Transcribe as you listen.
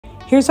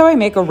Here's how I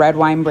make a red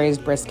wine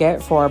braised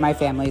brisket for my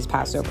family's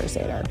Passover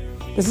Seder.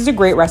 This is a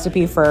great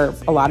recipe for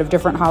a lot of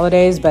different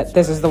holidays, but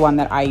this is the one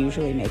that I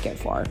usually make it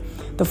for.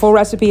 The full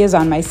recipe is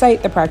on my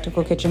site,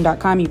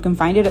 thepracticalkitchen.com. You can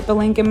find it at the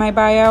link in my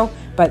bio,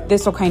 but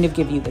this will kind of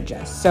give you the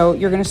gist. So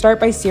you're gonna start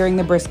by searing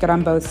the brisket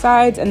on both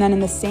sides, and then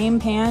in the same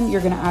pan, you're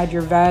gonna add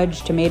your veg,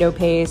 tomato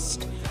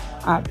paste,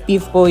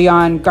 beef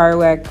bouillon,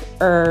 garlic,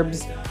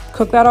 herbs.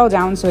 Cook that all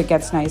down so it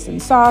gets nice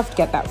and soft,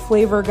 get that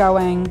flavor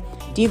going.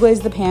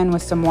 Deglaze the pan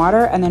with some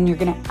water, and then you're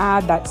gonna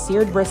add that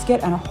seared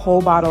brisket and a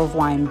whole bottle of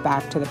wine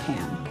back to the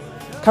pan.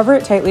 Cover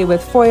it tightly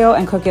with foil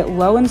and cook it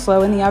low and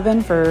slow in the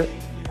oven for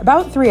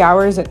about 3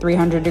 hours at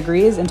 300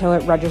 degrees until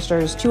it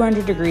registers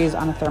 200 degrees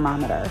on a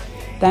thermometer.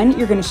 Then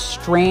you're gonna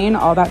strain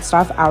all that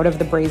stuff out of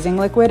the braising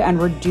liquid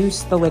and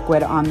reduce the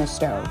liquid on the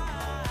stove.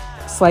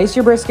 Slice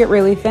your brisket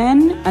really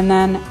thin and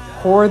then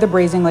pour the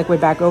braising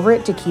liquid back over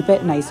it to keep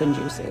it nice and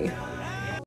juicy.